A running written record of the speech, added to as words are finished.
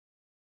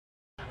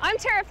I'm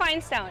Peter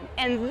Finestone,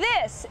 and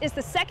this is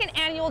the second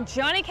annual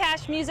Johnny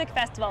Cash Music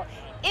Festival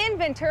in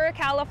Ventura,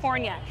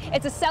 California.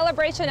 It's a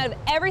celebration of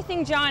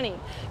everything Johnny,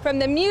 from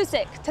the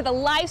music to the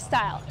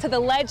lifestyle to the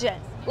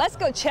legend. Let's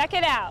go check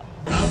it out.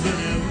 I've been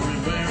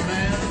everywhere,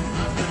 man.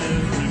 I've been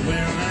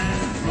everywhere,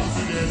 man. Across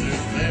the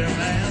desert, there,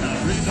 man.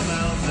 I've reached the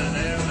mountain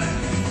air,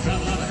 man.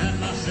 Travel, I've had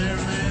my share,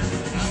 man.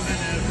 I've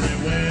been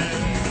everywhere.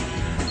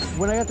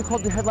 When I got the call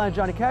to headline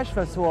Johnny Cash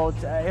Festival,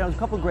 there's a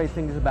couple of great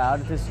things about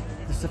it. This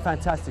is a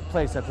fantastic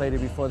place. I played it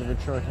before the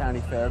Ventura County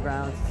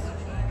Fairgrounds.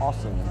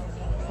 Awesome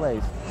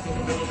place.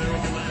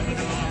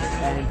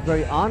 And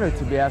very honored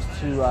to be asked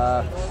to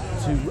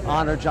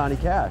honor Johnny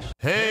Cash.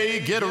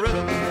 Hey, get a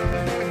rhythm.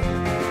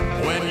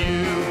 When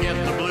you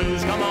get the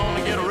blues, come on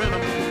and get a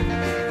rhythm.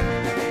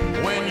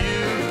 When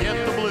you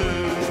get the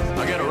blues,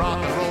 I get a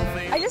rock and roll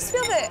thing. I just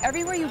feel that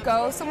everywhere you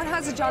go, someone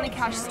has a Johnny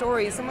Cash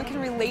story. Someone can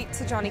relate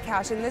to Johnny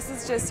Cash, and this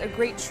is just a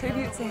great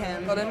tribute to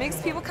him. But it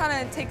makes people kind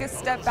of take a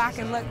step back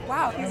and look,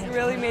 wow, he's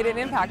really made an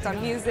impact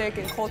on music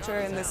and culture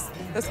and this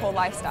whole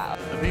lifestyle.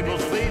 The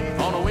people's feet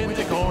on a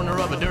windy corner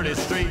of a dirty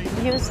street.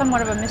 He was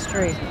somewhat of a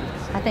mystery,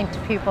 I think, to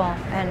people,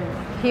 and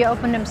he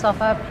opened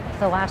himself up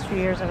the last few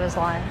years of his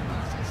life.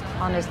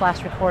 On his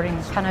last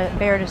recordings, kind of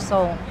bared his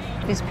soul.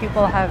 These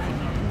people have,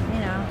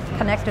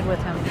 connected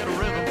with him. Get a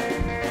rhythm.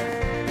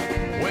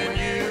 When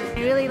I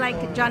really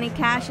like Johnny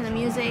Cash and the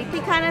music. He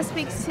kind of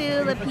speaks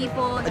to the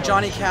people.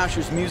 Johnny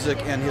Cash's music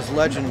and his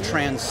legend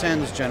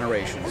transcends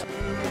generations.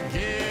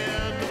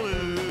 get the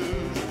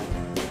blues.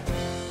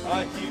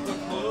 I keep a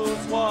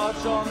close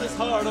watch on this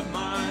heart of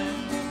mine.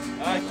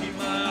 I keep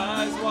my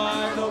eyes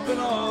wide open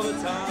all the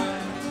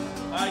time.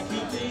 I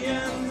keep the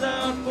ends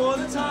out for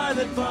the tie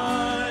that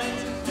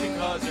binds.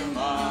 Because you're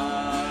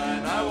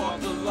mine, I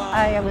walk the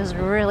line. I was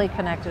really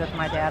connected with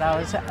my dad. I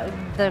was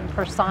the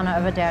persona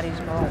of a daddy's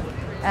girl.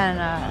 And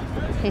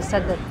he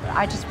said that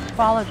I just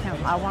followed him.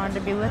 I wanted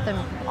to be with him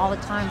all the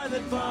time.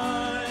 That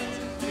binds.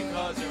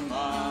 Because you're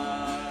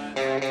mine.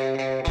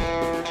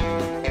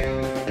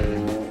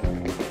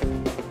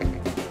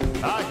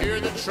 I hear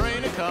the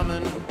train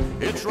a-comin',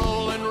 it's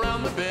rolling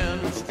round the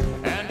bends,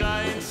 and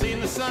I ain't seen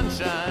the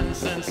sunshine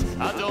since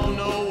I don't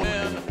know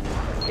when.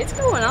 It's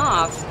going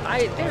off.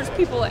 There's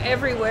people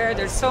everywhere.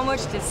 There's so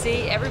much to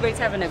see. Everybody's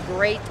having a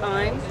great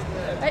time.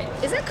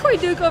 Is that Coy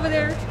Duke over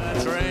there?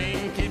 That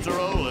train keeps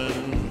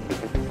rolling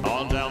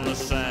on down the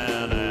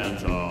San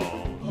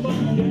Antone.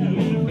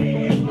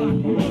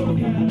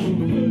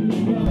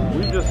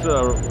 We just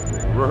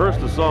rehearsed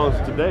the songs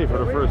today for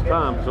the first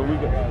time, so we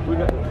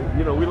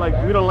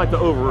don't like to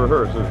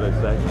over-rehearse, as they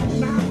say.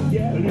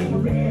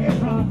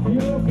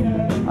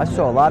 I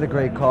saw a lot of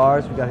great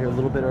cars. We got here a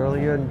little bit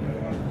earlier and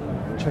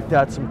checked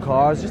out some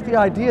cars. Just the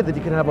idea that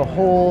you can have a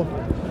whole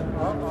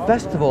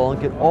festival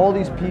and get all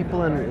these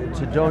people in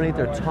to donate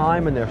their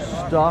time and their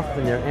stuff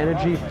and their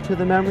energy to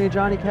the memory of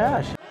Johnny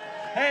Cash.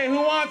 Hey, who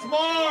wants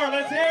more?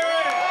 Let's hear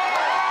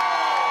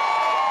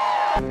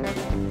it!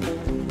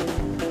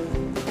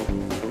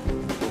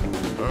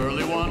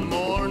 Early one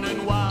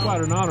morning while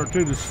Quite an honor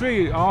too to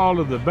see all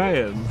of the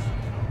bands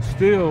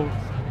still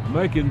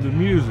making the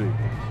music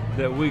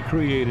that we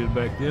created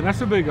back then.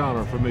 That's a big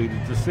honor for me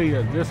to see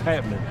this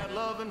happening.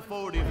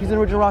 He's an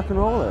original rock and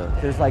roller.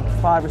 There's like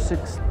 5 or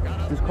 6.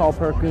 There's Carl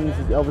Perkins,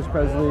 there's Elvis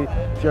Presley,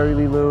 Jerry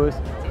Lee Lewis,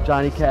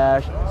 Johnny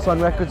Cash, Sun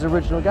Records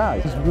original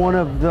guys. He's one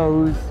of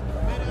those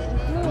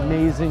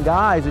amazing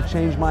guys that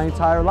changed my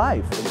entire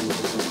life.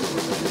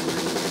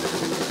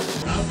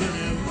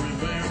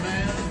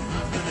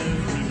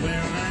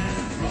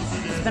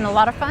 It's been a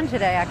lot of fun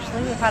today,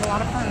 actually. We've had a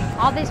lot of fun.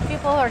 All these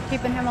people are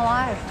keeping him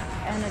alive,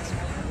 and it's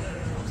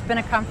been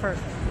a comfort.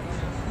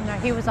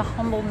 He was a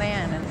humble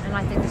man, and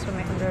I think this would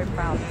make him very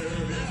proud.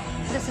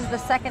 This is the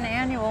second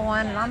annual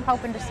one, and I'm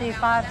hoping to see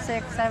 5,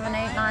 6, 7,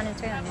 8, 9, and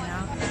 10,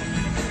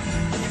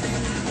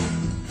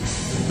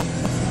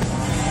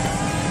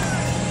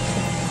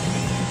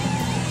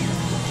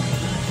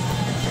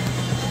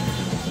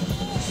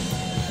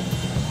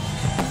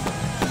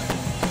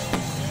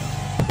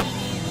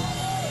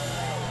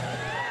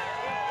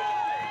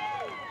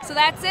 So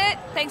that's it.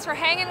 Thanks for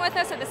hanging with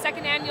us at the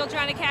second annual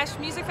Johnny Cash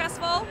Music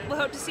Festival. We'll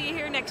hope to see you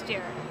here next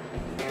year.